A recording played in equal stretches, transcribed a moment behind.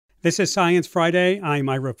This is Science Friday. I'm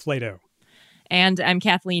Ira Flato. And I'm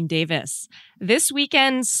Kathleen Davis. This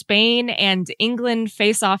weekend, Spain and England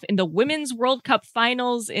face off in the Women's World Cup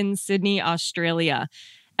finals in Sydney, Australia.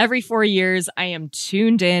 Every 4 years, I am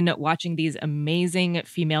tuned in watching these amazing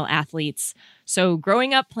female athletes. So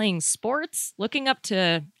growing up playing sports, looking up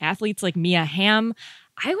to athletes like Mia Hamm,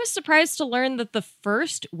 I was surprised to learn that the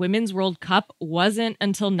first Women's World Cup wasn't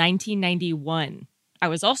until 1991. I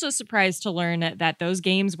was also surprised to learn that those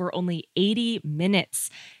games were only 80 minutes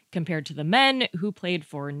compared to the men who played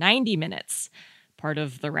for 90 minutes. Part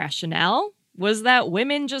of the rationale was that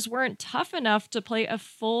women just weren't tough enough to play a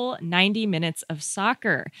full 90 minutes of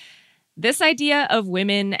soccer. This idea of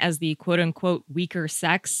women as the quote-unquote weaker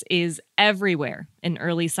sex is everywhere in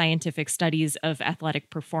early scientific studies of athletic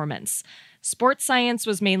performance. Sports science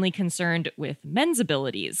was mainly concerned with men's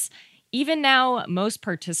abilities. Even now, most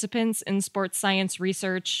participants in sports science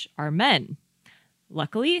research are men.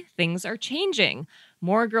 Luckily, things are changing.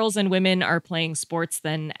 More girls and women are playing sports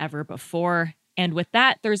than ever before. And with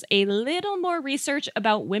that, there's a little more research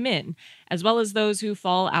about women, as well as those who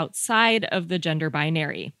fall outside of the gender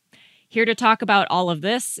binary. Here to talk about all of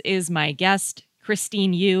this is my guest,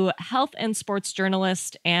 Christine Yu, health and sports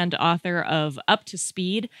journalist and author of Up to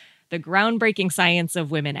Speed, the groundbreaking science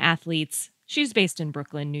of women athletes. She's based in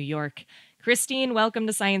Brooklyn, New York. Christine, welcome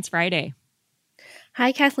to Science Friday.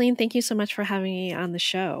 Hi, Kathleen. Thank you so much for having me on the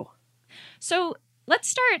show. So let's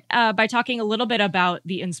start by talking a little bit about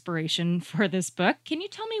the inspiration for this book. Can you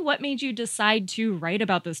tell me what made you decide to write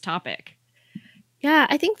about this topic? Yeah,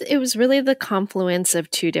 I think it was really the confluence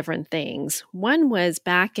of two different things. One was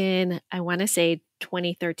back in, I want to say,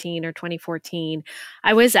 2013 or 2014,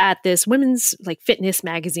 I was at this women's fitness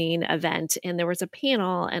magazine event, and there was a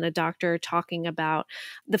panel and a doctor talking about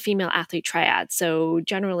the female athlete triad. So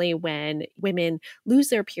generally when women lose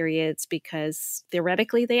their periods because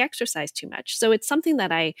theoretically they exercise too much. So it's something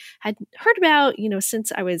that I had heard about,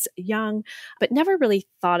 since I was young, but never really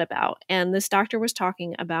thought about. And this doctor was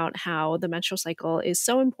talking about how the menstrual cycle is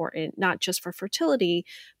so important, not just for fertility,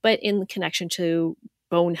 but in connection to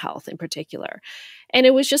bone health in particular. And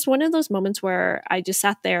it was just one of those moments where I just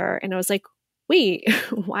sat there and I was like, wait,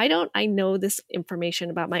 why don't I know this information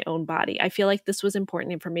about my own body? I feel like this was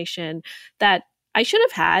important information that I should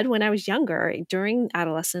have had when I was younger, during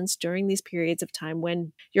adolescence, during these periods of time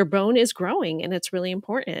when your bone is growing and it's really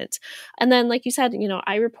important. And then, like you said,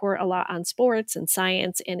 I report a lot on sports and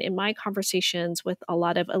science. And in my conversations with a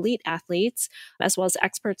lot of elite athletes, as well as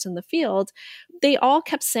experts in the field, they all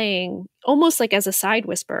kept saying, almost like as a side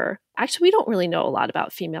whisper, actually, we don't really know a lot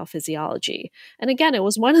about female physiology. And again, it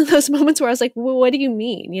was one of those moments where I was like, well, what do you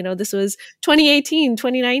mean? This was 2018,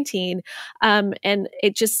 2019. And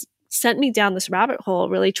it just sent me down this rabbit hole,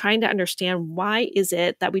 really trying to understand why is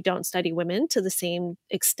it that we don't study women to the same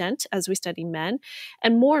extent as we study men?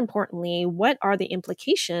 And more importantly, what are the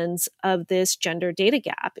implications of this gender data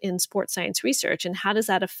gap in sports science research? And how does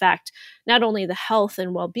that affect not only the health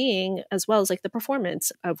and well-being, as well as the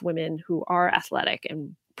performance of women who are athletic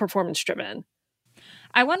and performance driven?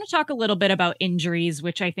 I want to talk a little bit about injuries,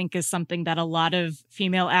 which I think is something that a lot of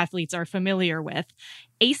female athletes are familiar with.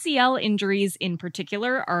 ACL injuries in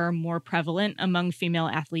particular are more prevalent among female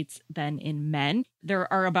athletes than in men.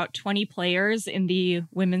 There are about 20 players in the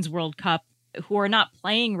Women's World Cup who are not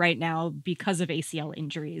playing right now because of ACL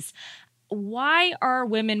injuries. Why are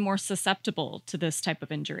women more susceptible to this type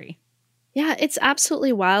of injury? Yeah, it's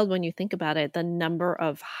absolutely wild when you think about it, the number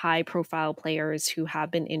of high-profile players who have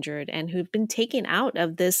been injured and who've been taken out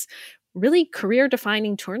of this really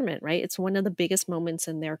career-defining tournament, right? It's one of the biggest moments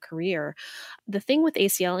in their career. The thing with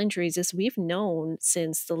ACL injuries is we've known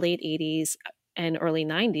since the late 80s and early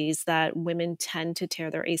 90s that women tend to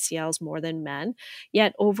tear their ACLs more than men.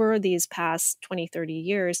 Yet over these past 20, 30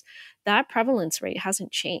 years, that prevalence rate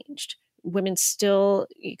hasn't changed. Women still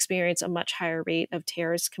experience a much higher rate of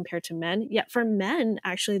tears compared to men. Yet for men,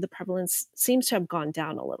 actually, the prevalence seems to have gone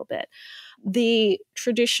down a little bit. The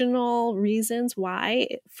traditional reasons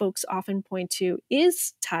why folks often point to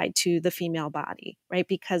is tied to the female body, right?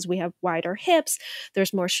 Because we have wider hips,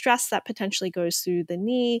 there's more stress that potentially goes through the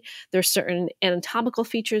knee. There's certain anatomical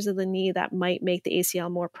features of the knee that might make the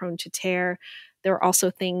ACL more prone to tear. There are also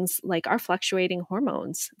things like our fluctuating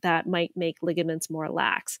hormones that might make ligaments more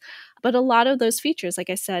lax. But a lot of those features, like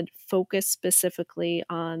I said, focus specifically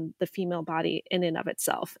on the female body in and of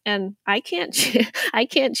itself. And I can't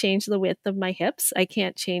change the width of my hips. I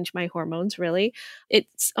can't change my hormones, really.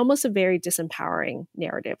 It's almost a very disempowering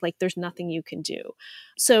narrative. Like there's nothing you can do.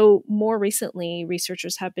 So more recently,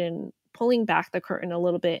 researchers have been pulling back the curtain a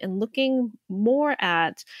little bit and looking more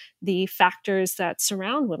at the factors that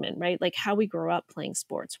surround women, right? Like how we grow up playing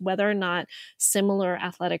sports, whether or not similar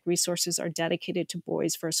athletic resources are dedicated to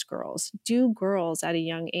boys versus girls. Do girls at a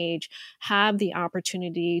young age have the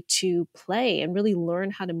opportunity to play and really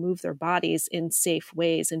learn how to move their bodies in safe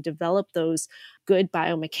ways and develop those good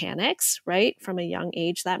biomechanics, right, from a young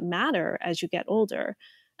age that matter as you get older?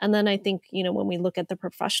 And then I think, when we look at the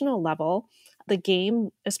professional level, the game,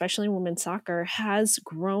 especially in women's soccer, has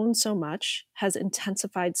grown so much, has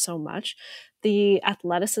intensified so much. The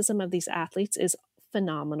athleticism of these athletes is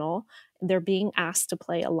phenomenal. They're being asked to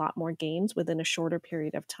play a lot more games within a shorter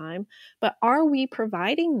period of time. But are we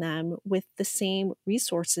providing them with the same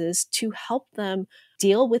resources to help them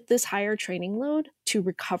deal with this higher training load, to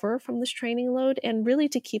recover from this training load, and really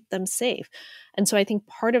to keep them safe? And so I think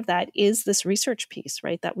part of that is this research piece,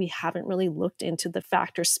 right? That we haven't really looked into the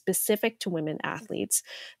factors specific to women athletes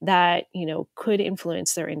that, could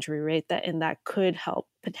influence their injury rate, and that could help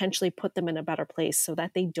potentially put them in a better place so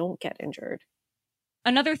that they don't get injured.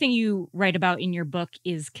 Another thing you write about in your book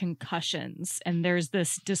is concussions. And there's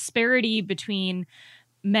this disparity between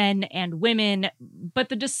men and women, but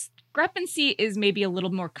the discrepancy is maybe a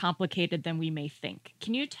little more complicated than we may think.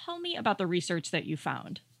 Can you tell me about the research that you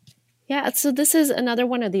found? Yeah, so this is another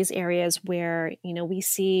one of these areas where, we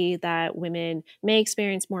see that women may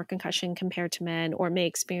experience more concussion compared to men, or may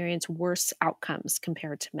experience worse outcomes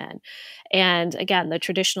compared to men. And again, the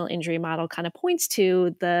traditional injury model kind of points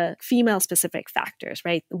to the female specific factors,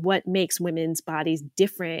 right? What makes women's bodies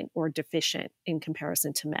different or deficient in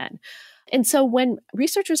comparison to men. And so when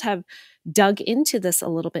researchers have dug into this a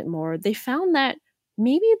little bit more, they found that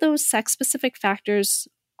maybe those sex specific factors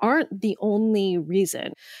aren't the only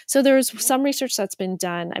reason. So there's some research that's been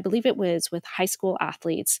done, I believe it was with high school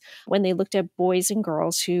athletes, when they looked at boys and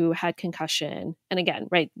girls who had concussion. And again,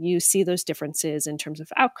 right, you see those differences in terms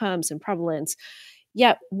of outcomes and prevalence.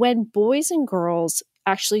 Yet when boys and girls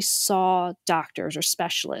actually saw doctors or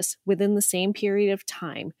specialists within the same period of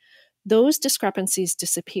time, those discrepancies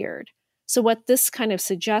disappeared. So what this kind of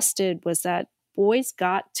suggested was that boys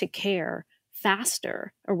got to care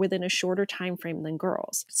faster or within a shorter time frame than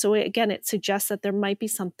girls. So again, it suggests that there might be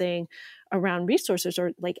something around resources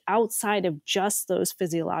or like outside of just those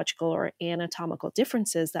physiological or anatomical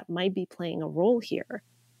differences that might be playing a role here.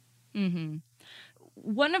 Mm-hmm.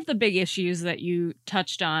 One of the big issues that you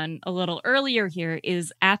touched on a little earlier here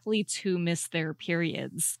is athletes who miss their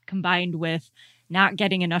periods, combined with not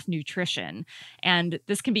getting enough nutrition. And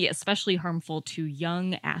this can be especially harmful to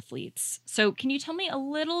young athletes. So can you tell me a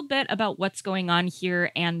little bit about what's going on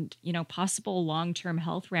here and, possible long-term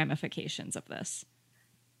health ramifications of this?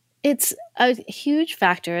 It's a huge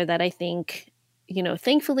factor that I think,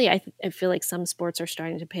 thankfully, I feel like some sports are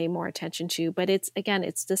starting to pay more attention to, but it's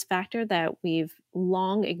this factor that we've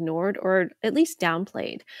long ignored or at least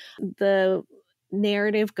downplayed. The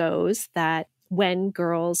narrative goes that when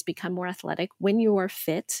girls become more athletic, when you are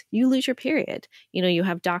fit, you lose your period. You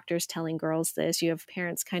have doctors telling girls this, you have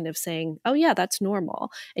parents kind of saying, oh yeah, that's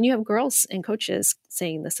normal. And you have girls and coaches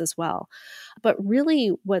saying this as well. But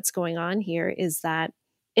really what's going on here is that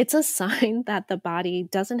it's a sign that the body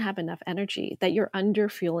doesn't have enough energy, that you're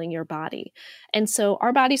underfueling your body. And so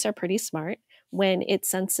our bodies are pretty smart. When it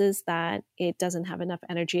senses that it doesn't have enough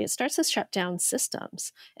energy, it starts to shut down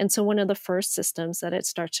systems. And so one of the first systems that it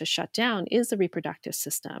starts to shut down is the reproductive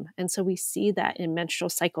system. And so we see that in menstrual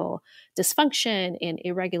cycle dysfunction and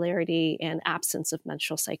irregularity and absence of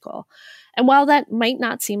menstrual cycle. And while that might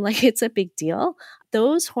not seem like it's a big deal,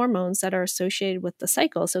 those hormones that are associated with the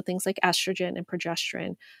cycle, so things like estrogen and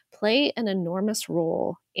progesterone, play an enormous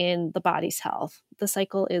role in the body's health. The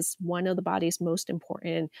cycle is one of the body's most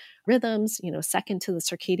important rhythms, second to the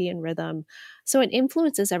circadian rhythm. So it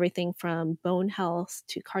influences everything from bone health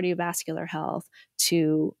to cardiovascular health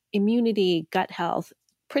to immunity, gut health,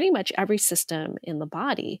 pretty much every system in the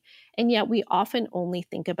body. And yet we often only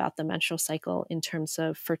think about the menstrual cycle in terms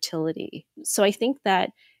of fertility. So I think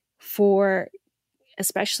that for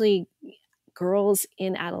especially girls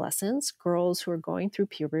in adolescence, girls who are going through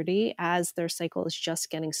puberty as their cycle is just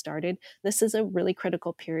getting started, this is a really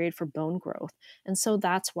critical period for bone growth. And so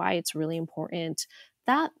that's why it's really important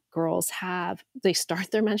that girls they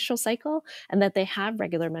start their menstrual cycle and that they have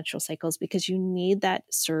regular menstrual cycles, because you need that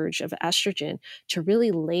surge of estrogen to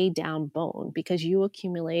really lay down bone, because you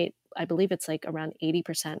accumulate, I believe it's like around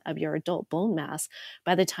 80% of your adult bone mass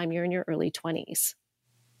by the time you're in your early 20s.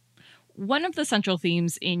 One of the central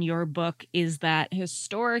themes in your book is that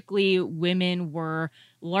historically women were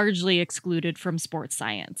largely excluded from sports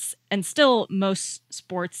science. And still, most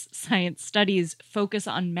sports science studies focus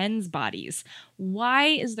on men's bodies. Why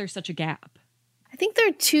is there such a gap? I think there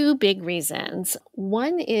are two big reasons.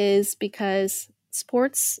 One is because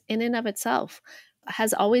sports, in and of itself,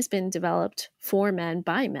 has always been developed for men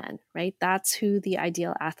by men, right? That's who the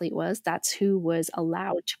ideal athlete was. That's who was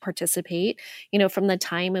allowed to participate, from the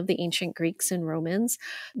time of the ancient Greeks and Romans.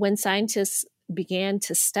 When scientists began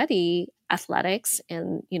to study athletics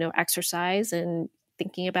and, exercise and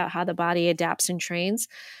thinking about how the body adapts and trains,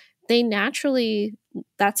 they naturally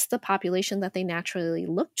that's the population that they naturally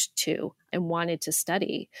looked to and wanted to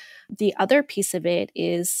study. The other piece of it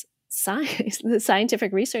is science, the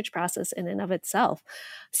scientific research process in and of itself.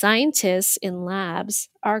 Scientists in labs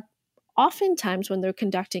are oftentimes, when they're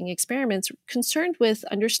conducting experiments, concerned with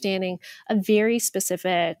understanding a very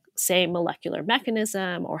specific, say, molecular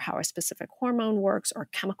mechanism or how a specific hormone works or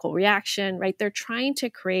chemical reaction, right? They're trying to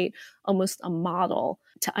create almost a model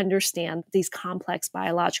to understand these complex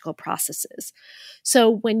biological processes. So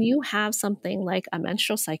when you have something like a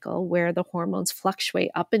menstrual cycle where the hormones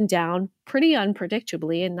fluctuate up and down pretty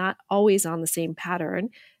unpredictably and not always on the same pattern,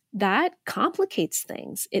 that complicates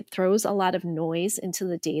things. It throws a lot of noise into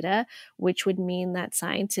the data, which would mean that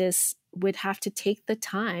scientists would have to take the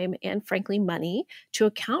time and, frankly, money to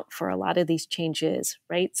account for a lot of these changes,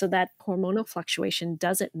 right? So that hormonal fluctuation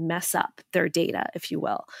doesn't mess up their data, if you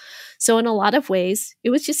will. So in a lot of ways, it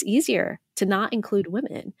was just easier to not include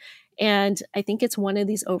women. And I think it's one of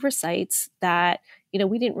these oversights that,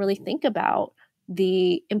 we didn't really think about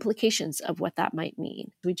the implications of what that might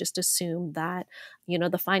mean. We just assume that,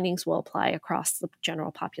 the findings will apply across the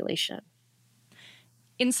general population.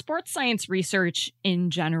 In sports science research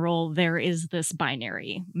in general, there is this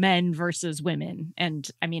binary, men versus women. And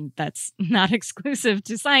I mean, that's not exclusive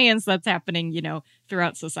to science. That's happening,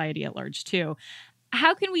 throughout society at large, too.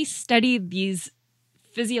 How can we study these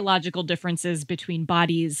physiological differences between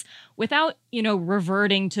bodies without,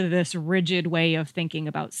 reverting to this rigid way of thinking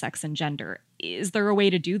about sex and gender? Is there a way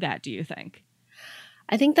to do that, do you think?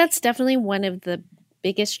 I think that's definitely one of the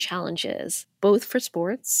biggest challenges, both for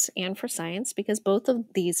sports and for science, because both of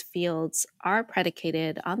these fields are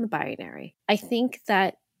predicated on the binary. I think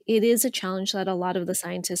that it is a challenge that a lot of the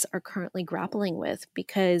scientists are currently grappling with,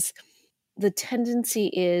 because the tendency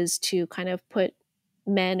is to kind of put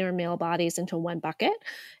men or male bodies into one bucket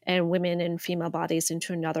and women and female bodies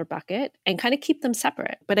into another bucket and kind of keep them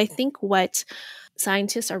separate. But I think what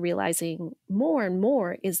scientists are realizing more and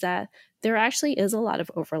more is that there actually is a lot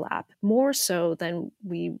of overlap, more so than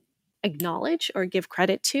we acknowledge or give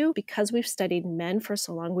credit to. Because we've studied men for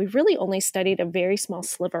so long, we've really only studied a very small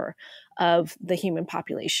sliver of the human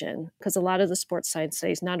population, because a lot of the sports science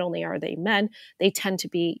studies, not only are they men, they tend to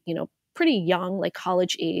be, pretty young, like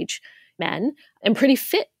college age men, and pretty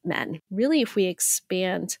fit men. Really, if we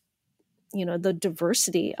expand the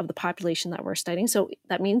diversity of the population that we're studying. So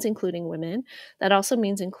that means including women. That also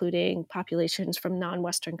means including populations from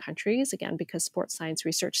non-Western countries, again, because sports science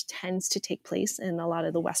research tends to take place in a lot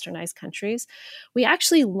of the westernized countries. We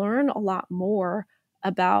actually learn a lot more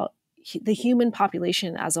about the human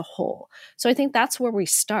population as a whole. So I think that's where we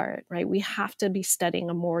start, right? We have to be studying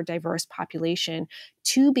a more diverse population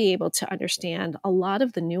to be able to understand a lot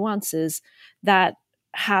of the nuances that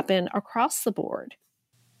happen across the board.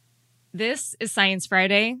 This is Science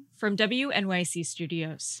Friday from WNYC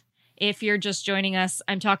Studios. If you're just joining us,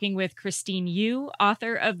 I'm talking with Christine Yu,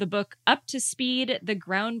 author of the book Up to Speed, The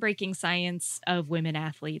Groundbreaking Science of Women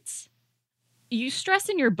Athletes. You stress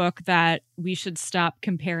in your book that we should stop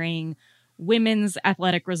comparing women's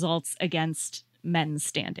athletic results against men's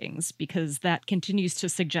standings, because that continues to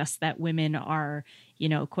suggest that women are,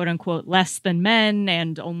 quote unquote, less than men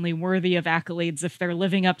and only worthy of accolades if they're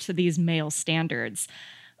living up to these male standards.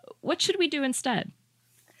 What should we do instead?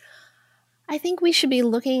 I think we should be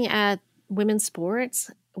looking at women's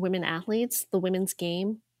sports, women athletes, the women's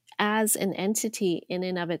game as an entity in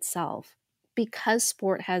and of itself. Because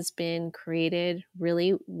sport has been created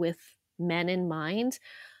really with men in mind,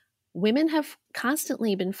 women have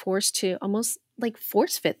constantly been forced to almost like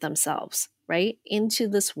force fit themselves, right, into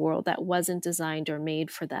this world that wasn't designed or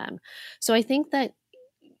made for them. So I think that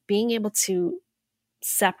being able to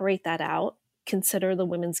separate that out, consider the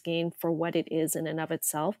women's game for what it is in and of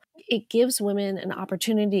itself, it gives women an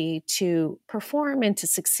opportunity to perform and to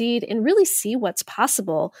succeed and really see what's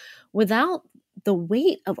possible without the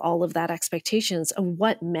weight of all of that expectations of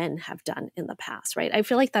what men have done in the past, right? I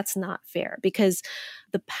feel like that's not fair, because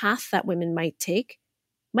the path that women might take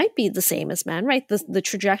might be the same as men, right? The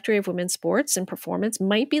trajectory of women's sports and performance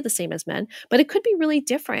might be the same as men, but it could be really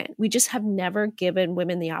different. We just have never given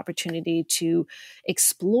women the opportunity to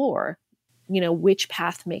explore, which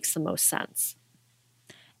path makes the most sense.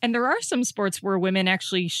 And there are some sports where women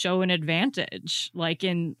actually show an advantage, like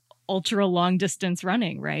in ultra long distance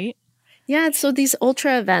running, right? Yeah, so these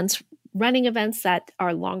ultra events, running events that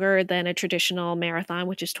are longer than a traditional marathon,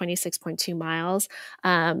 which is 26.2 miles,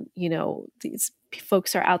 these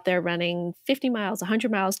folks are out there running 50 miles,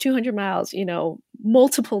 100 miles, 200 miles,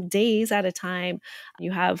 multiple days at a time.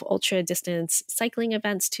 You have ultra distance cycling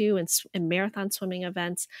events too, and marathon swimming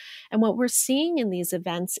events. And what we're seeing in these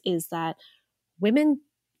events is that women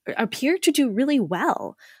appear to do really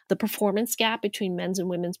well. The performance gap between men's and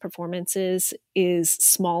women's performances is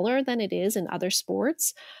smaller than it is in other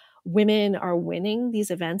sports. Women are winning these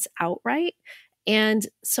events outright. And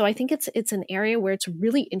so I think it's an area where it's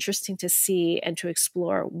really interesting to see and to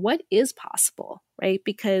explore what is possible, right?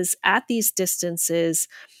 Because at these distances,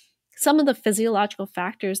 some of the physiological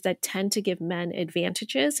factors that tend to give men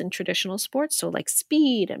advantages in traditional sports, so like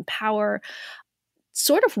speed and power,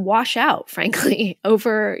 sort of wash out, frankly,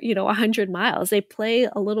 over 100 miles. They play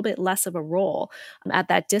a little bit less of a role at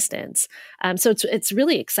that distance. So it's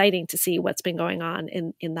really exciting to see what's been going on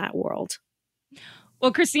in that world.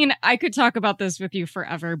 Well, Christine, I could talk about this with you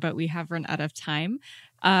forever, but we have run out of time.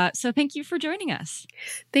 So thank you for joining us.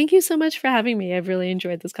 Thank you so much for having me. I've really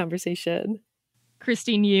enjoyed this conversation.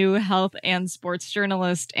 Christine Yu, health and sports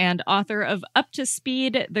journalist and author of Up to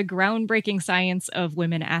Speed, the groundbreaking science of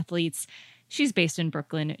women athletes. She's based in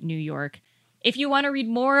Brooklyn, New York. If you want to read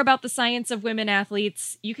more about the science of women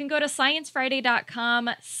athletes, you can go to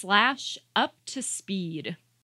sciencefriday.com/uptospeed.